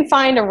if you can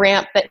find a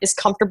ramp that is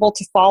comfortable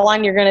to fall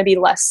on, you're going to be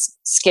less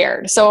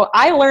scared. So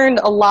I learned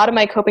a lot of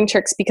my coping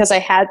tricks because I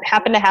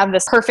happened to have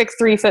this perfect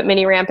 3-foot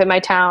mini ramp in my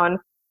town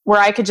where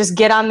I could just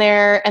get on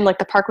there, and like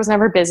the park was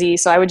never busy.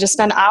 So I would just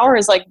spend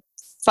hours like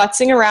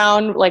futzing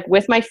around like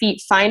with my feet,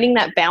 finding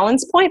that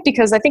balance point,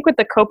 because I think with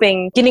the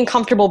coping, getting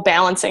comfortable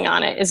balancing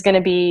on it is going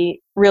to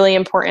be really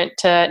important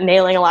to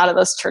nailing a lot of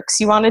those tricks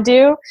you want to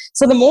do.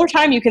 So the more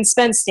time you can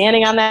spend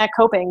standing on that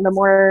coping, the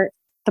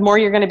more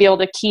you're going to be able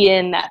to key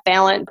in that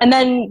balance. And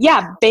then,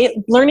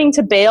 learning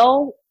to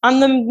bail on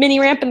the mini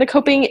ramp and the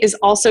coping is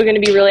also going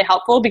to be really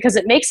helpful, because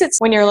it makes it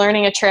when you're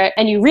learning a trick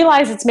and you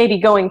realize it's maybe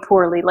going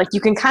poorly, like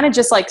you can kind of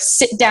just like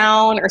sit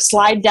down or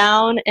slide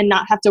down and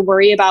not have to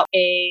worry about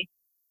a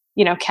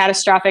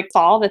catastrophic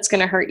fall that's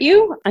going to hurt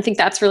you. I think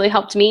that's really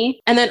helped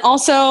me. And then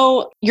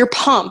also your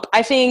pump.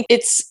 I think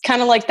it's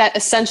kind of like that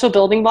essential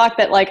building block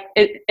that like,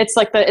 it's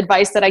like the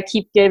advice that I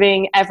keep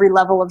giving every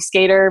level of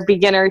skater,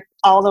 beginner,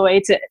 all the way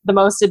to the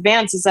most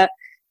advanced, is that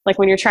like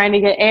when you're trying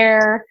to get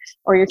air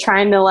or you're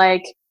trying to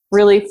like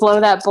really flow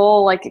that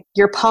bowl, like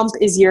your pump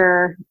is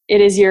your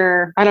it's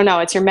your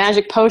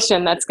magic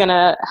potion that's going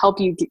to help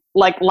you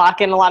like lock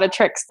in a lot of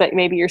tricks that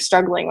maybe you're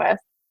struggling with.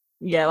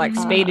 Yeah, like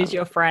speed is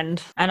your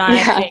friend. And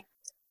I think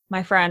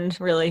my friend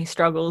really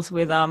struggles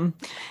with, keeping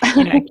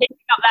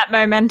up that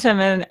momentum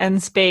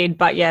and speed.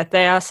 But yeah,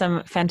 there are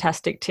some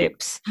fantastic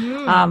tips,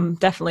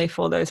 definitely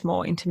for those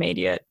more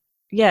intermediate,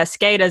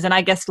 skaters. And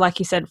I guess, like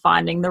you said,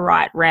 finding the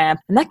right ramp.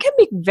 And that can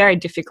be very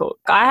difficult.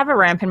 I have a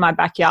ramp in my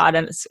backyard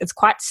and it's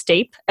quite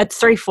steep. It's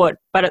 3 foot,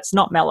 but it's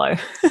not mellow.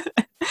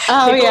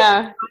 Oh,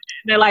 yeah.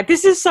 They're like,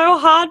 this is so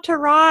hard to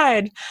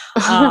ride.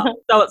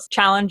 So it's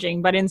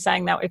challenging. But in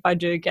saying that, if I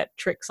do get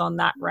tricks on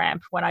that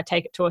ramp, when I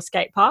take it to a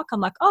skate park, I'm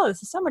like, oh,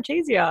 this is so much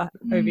easier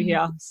over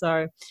here.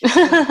 So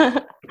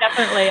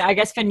definitely, I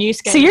guess for new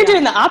skaters. So you're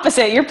doing the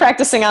opposite. You're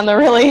practicing on the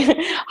really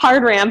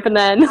hard ramp, and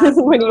then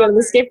when you go to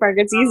the skate park,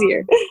 it's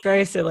easier.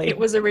 Very silly. It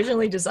was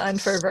originally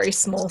designed for a very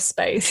small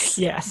space.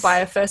 Yes. By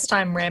a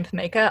first-time ramp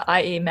maker,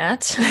 i.e.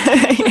 Matt.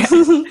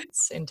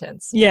 It's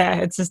intense. Yeah,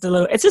 it's just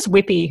it's just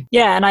whippy.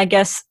 Yeah, and I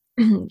guess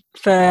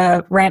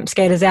for ramp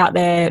skaters out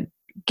there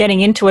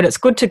getting into it, it's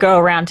good to go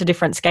around to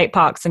different skate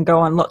parks and go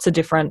on lots of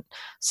different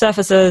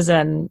surfaces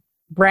and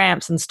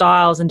ramps and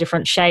styles and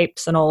different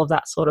shapes and all of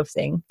that sort of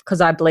thing,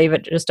 because I believe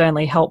it just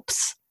only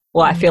helps.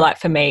 Well, I feel like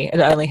for me,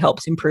 it only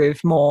helps improve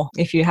more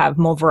if you have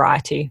more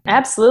variety.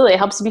 Absolutely. It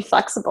helps to be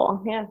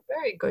flexible. Yeah.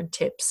 Very good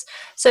tips.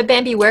 So,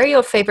 Bambi, where are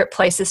your favorite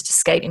places to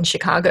skate in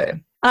Chicago?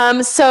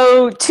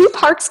 So 2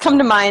 parks come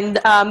to mind.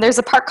 There's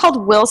a park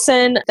called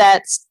Wilson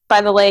that's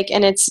by the lake,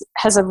 and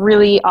has a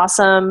really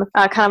awesome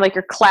kind of like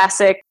your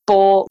classic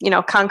bowl,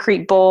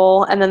 concrete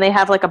bowl. And then they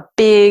have like a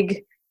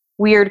big,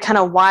 weird kind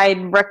of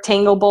wide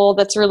rectangle bowl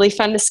that's really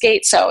fun to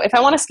skate. So if I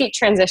want to skate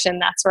transition,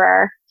 that's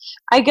where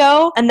I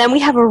go. And then we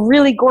have a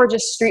really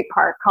gorgeous street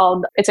park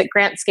it's at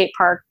Grant Skate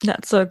Park.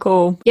 That's so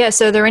cool. Yeah,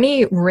 so are there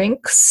any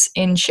rinks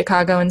in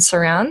Chicago and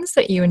surrounds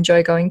that you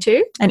enjoy going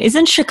to? And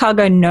isn't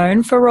Chicago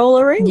known for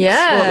roller rinks?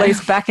 Yeah. Or at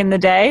least back in the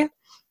day.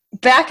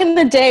 Back in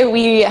the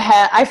day,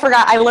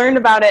 I learned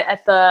about it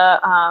at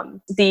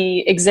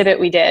the exhibit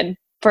we did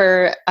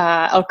for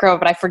Elk Grove,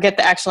 but I forget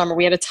the actual number.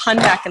 We had a ton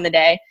back in the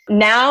day.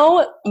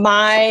 Now,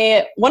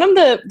 one of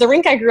the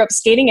rink I grew up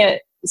skating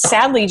at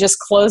sadly just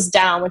closed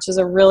down, which is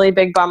a really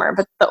big bummer,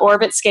 but the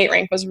Orbit skate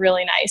rink was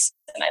really nice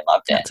and I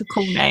loved it. That's a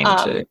cool name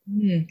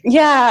too.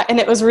 Yeah, and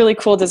it was really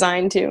cool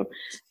design too.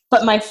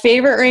 But my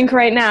favorite rink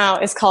right now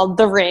is called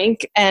The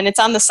Rink, and it's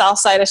on the south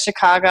side of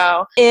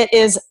Chicago. It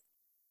is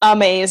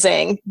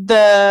amazing.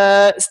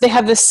 They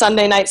have this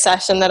Sunday night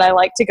session that I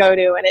like to go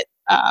to,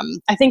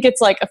 and I think it's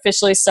like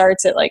officially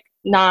starts at like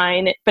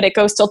 9, but it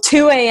goes till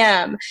 2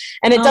 a.m.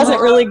 and it doesn't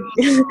really,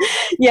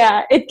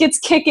 yeah, it gets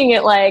kicking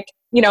at like,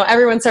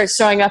 everyone starts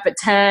showing up at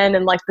 10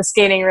 and like the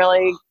skating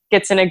really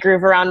gets in a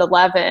groove around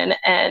 11.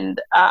 And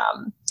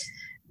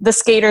the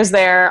skaters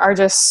there are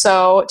just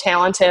so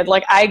talented.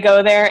 Like I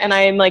go there and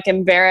I'm like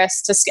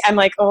embarrassed I'm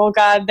like, oh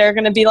God, they're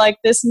going to be like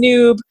this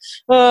noob.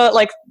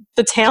 Like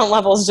the talent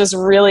level is just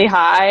really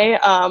high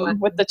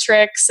with the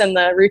tricks and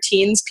the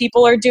routines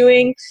people are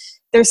doing.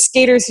 There's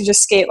skaters who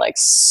just skate like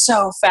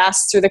so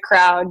fast through the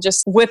crowd,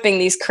 just whipping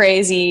these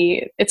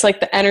crazy, it's like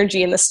the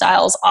energy and the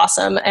style is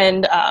awesome.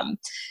 And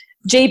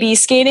JB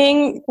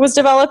skating was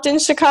developed in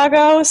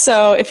Chicago.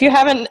 So if you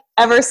haven't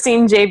ever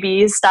seen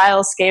JB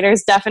style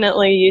skaters,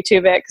 definitely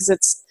YouTube it because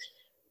it's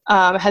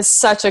has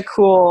such a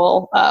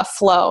cool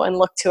flow and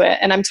look to it.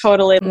 And I'm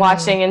totally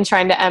watching and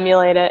trying to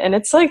emulate it. And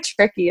it's like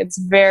tricky. It's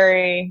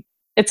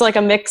like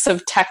a mix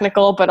of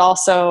technical, but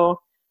also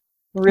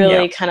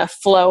really kind of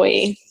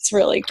flowy. It's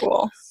really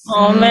cool.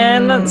 Oh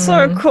man, that's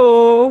so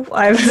cool.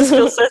 I just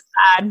feel so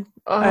sad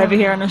over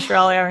here in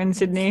Australia, in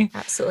Sydney.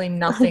 Absolutely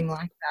nothing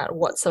like that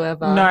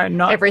whatsoever. No,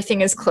 not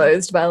everything is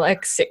closed by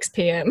like 6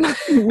 p.m.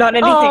 Not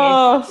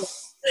anything.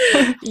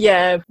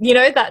 Yeah,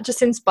 that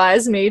just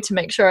inspires me to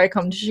make sure I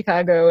come to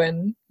Chicago.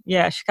 And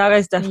yeah,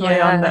 Chicago's definitely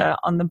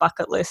on the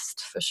bucket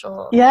list for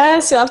sure.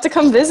 Yes, you'll have to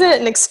come visit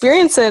and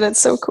experience it.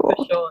 It's so cool.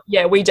 For sure.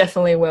 Yeah, we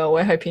definitely will.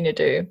 We're hoping to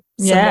do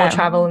some more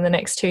travel in the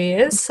next 2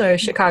 years. So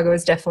Chicago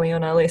is definitely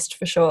on our list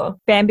for sure.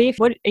 Bambi,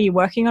 what are you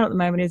working on at the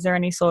moment? Is there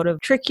any sort of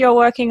trick you're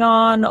working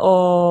on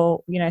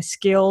or,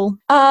 skill?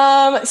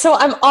 So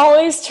I'm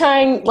always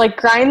trying, like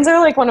grinds are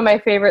like one of my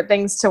favorite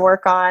things to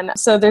work on.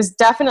 So there's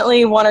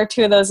definitely 1 or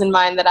 2 of those in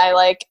mind that I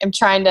like am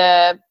trying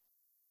to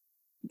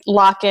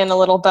lock in a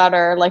little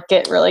better, like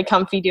get really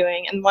comfy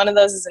doing. And one of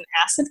those is an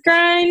acid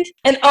grind.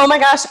 And oh my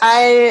gosh,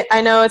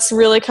 I know it's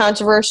really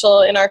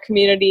controversial in our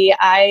community.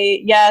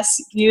 I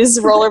use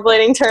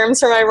rollerblading terms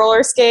for my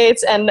roller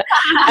skates, and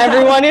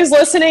everyone who's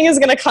listening is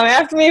going to come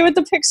after me with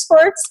the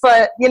pitchforks.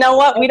 But you know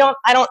what?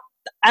 I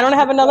don't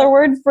have another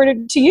word for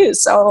it to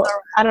use, so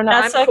I don't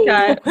know. That's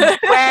okay.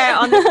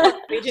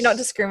 Cool. We do not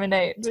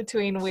discriminate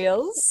between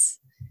wheels.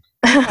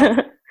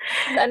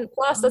 And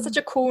plus, that's such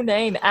a cool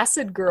name,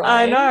 acid grind.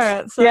 I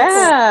know. So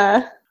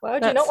yeah. Why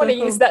would you not want to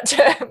use that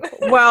term?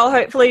 Well,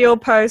 hopefully you'll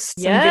post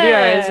some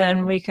videos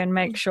and we can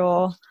make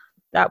sure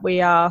that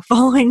we are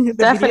following the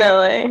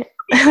Definitely.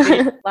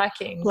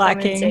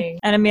 Liking.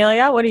 And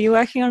Amelia, what are you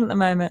working on at the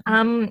moment?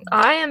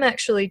 I am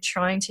actually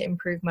trying to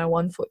improve my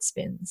 1-foot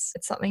spins.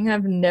 It's something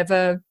I've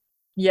never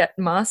yet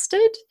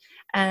mastered.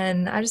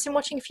 And I've just been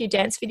watching a few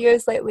dance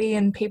videos lately,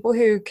 and people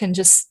who can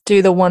just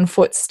do the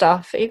 1-foot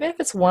stuff, even if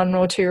it's 1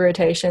 or 2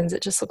 rotations,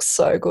 it just looks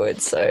so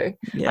good. So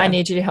I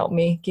need you to help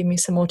me, give me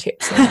some more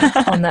tips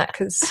on that,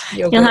 because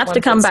you'll have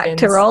to come back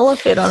to Roller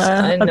Fit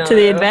to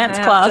the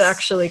advanced class. I have to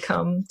actually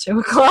come to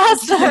a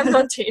class that I'm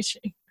not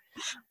teaching,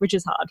 which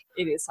is hard.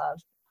 It is hard.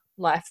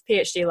 life,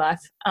 PhD life.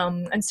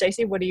 And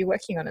Stacey, what are you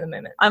working on at the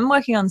moment? I'm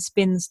working on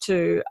spins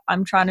too.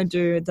 I'm trying to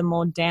do the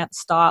more dance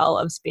style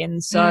of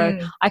spins. So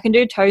I can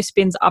do toe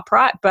spins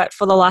upright, but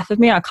for the life of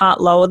me, I can't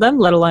lower them,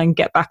 let alone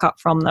get back up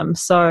from them.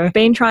 So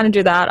been trying to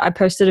do that. I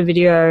posted a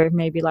video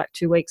maybe like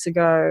 2 weeks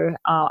ago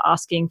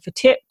asking for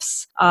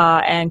tips,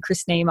 and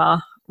Chris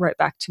Niemer wrote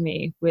back to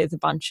me with a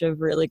bunch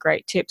of really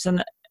great tips.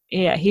 And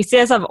yeah, he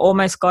says I've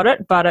almost got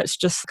it, but it's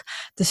just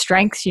the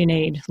strength you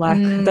need,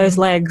 like those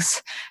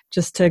legs,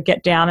 just to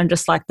get down and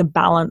just like the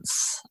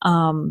balance.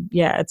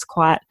 It's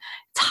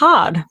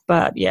hard,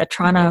 but yeah,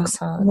 trying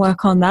to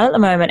work on that at the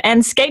moment.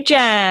 And Skate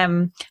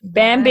Jam,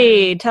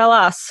 Bambi, tell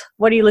us,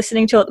 what are you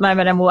listening to at the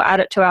moment? And we'll add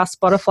it to our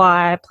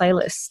Spotify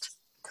playlist.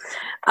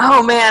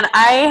 Oh man,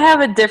 I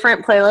have a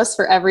different playlist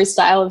for every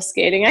style of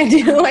skating I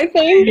do, I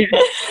think.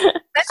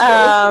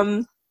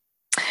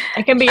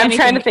 It can be I'm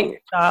trying to think.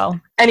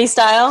 Style. Any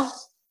style?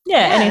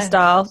 Yeah, any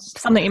style.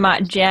 Something you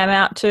might jam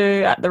out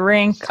to at the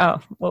rink. Oh,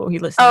 what were you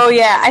listening to? Oh,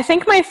 yeah. I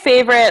think my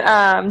favorite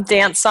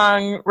dance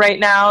song right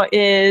now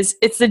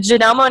it's the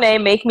Janelle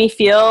Monáe Make Me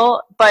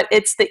Feel, but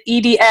it's the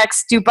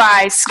EDX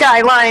Dubai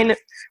Skyline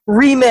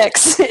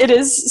remix. It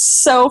is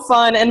so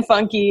fun and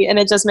funky, and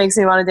it just makes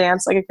me want to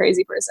dance like a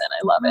crazy person.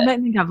 I love it. I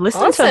don't think I've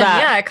listened to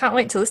that. Yeah, I can't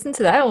wait to listen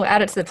to that. We'll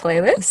add it to the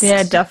playlist.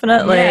 Yeah,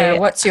 definitely. Yeah,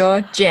 what's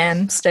your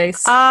jam,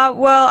 Stace?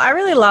 Well, I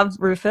really love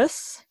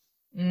Rufus,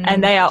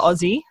 and they are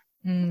Aussie.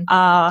 And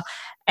I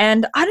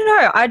don't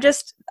know,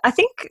 I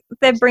think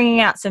they're bringing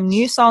out some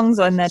new songs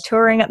and they're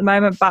touring at the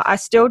moment, but I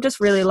still just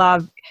really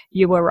love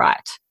You Were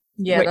Right,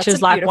 which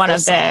is like one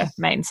of their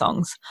main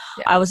songs.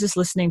 Yeah. I was just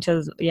listening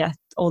to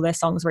all their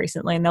songs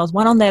recently, and there was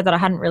one on there that I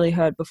hadn't really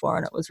heard before,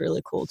 and it was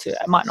really cool too.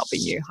 It might not be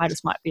new, I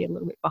just might be a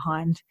little bit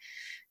behind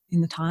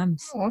in the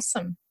times.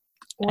 Awesome.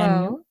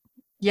 Well,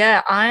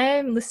 yeah,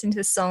 I'm listening to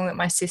the song that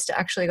my sister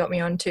actually got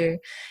me onto.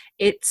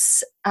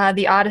 It's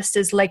the artist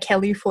is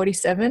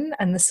Lekelu47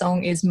 and the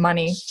song is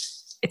Money.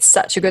 It's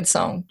such a good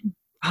song.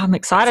 I'm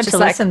excited to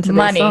listen to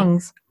these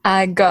songs.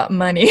 I got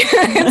money.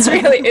 It's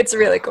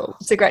really cool.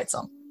 It's a great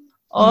song.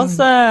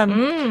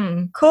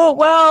 Awesome. Cool.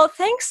 Well,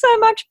 thanks so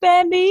much,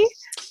 Bambi.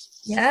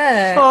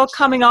 Yeah. For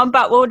coming on,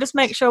 but we'll just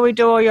make sure we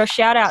do all your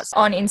shout outs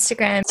on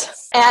Instagram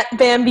at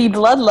Bambi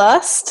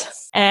Bloodlust.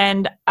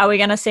 And are we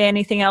going to see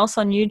anything else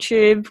on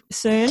YouTube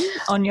soon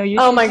on your YouTube?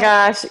 Oh my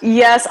gosh.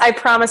 Yes, I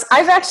promise.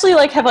 I've actually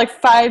have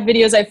 5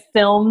 videos I've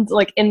filmed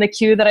in the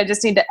queue that I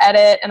just need to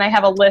edit. And I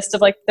have a list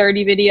of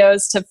 30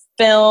 videos to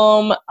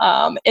film.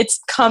 It's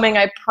coming,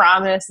 I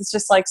promise. It's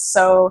just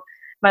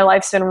my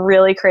life's been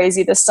really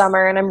crazy this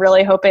summer, and I'm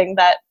really hoping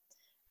that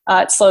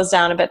it slows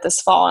down a bit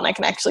this fall and I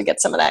can actually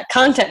get some of that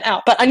content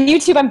out. But on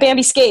YouTube, I'm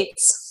Bambi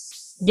Skates.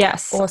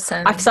 Yes.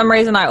 Awesome. For some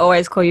reason, I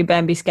always call you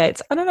Bambi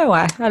Skates. I don't know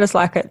why. I just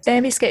like it.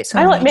 Bambi Skates.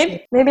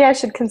 Maybe I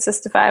should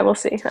consistify. We'll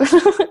see.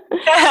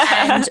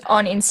 And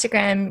on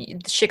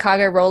Instagram,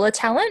 Chicago Roller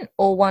Talent,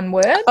 all one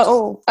word.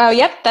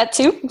 Yep, that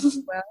too.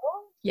 Well,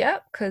 yeah,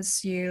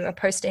 because you are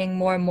posting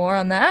more and more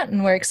on that,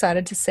 and we're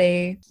excited to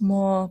see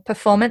more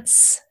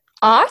performance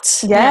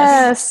art.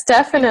 Yes,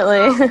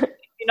 definitely.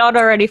 If you're not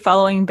already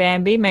following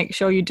Bambi, make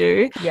sure you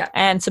do. Yeah.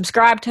 And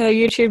subscribe to her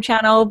YouTube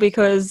channel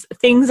because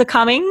things are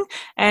coming.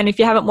 And if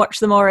you haven't watched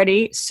them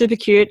already, super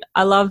cute.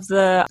 I love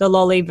the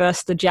Lolly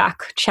versus the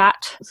Jack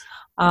chat.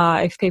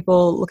 If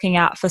people looking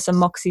out for some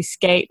Moxie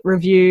skate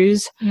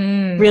reviews,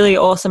 really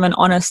awesome and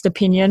honest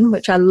opinion,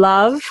 which I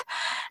love.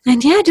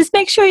 And yeah, just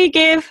make sure you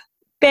give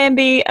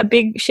Bambi a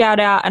big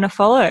shout out and a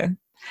follow.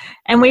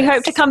 And we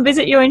hope to come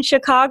visit you in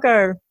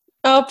Chicago.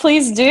 Oh,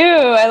 please do.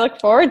 I look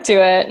forward to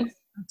it.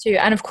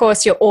 And of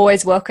course, you're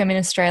always welcome in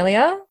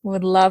Australia.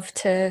 Would love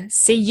to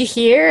see you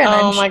here.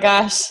 And my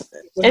gosh,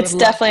 it's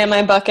definitely on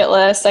my bucket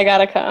list. I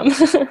gotta come.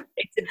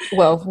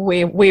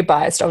 We're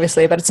biased,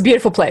 obviously, but it's a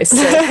beautiful place. So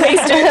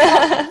please do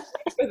come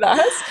with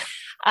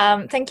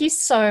us. Thank you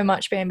so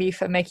much, Bambi,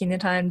 for making the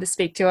time to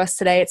speak to us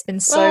today. It's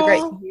been so great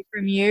to hear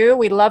from you.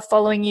 We love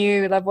following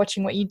you. We love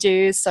watching what you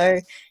do. So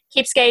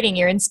keep skating.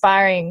 You're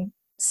inspiring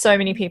so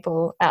many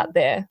people out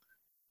there.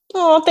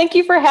 Oh, thank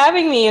you for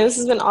having me. This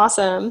has been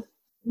awesome.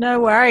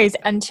 No worries.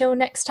 Until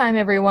next time,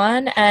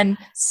 everyone, and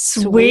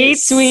sweet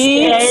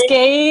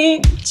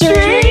skate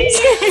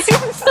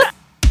dreams.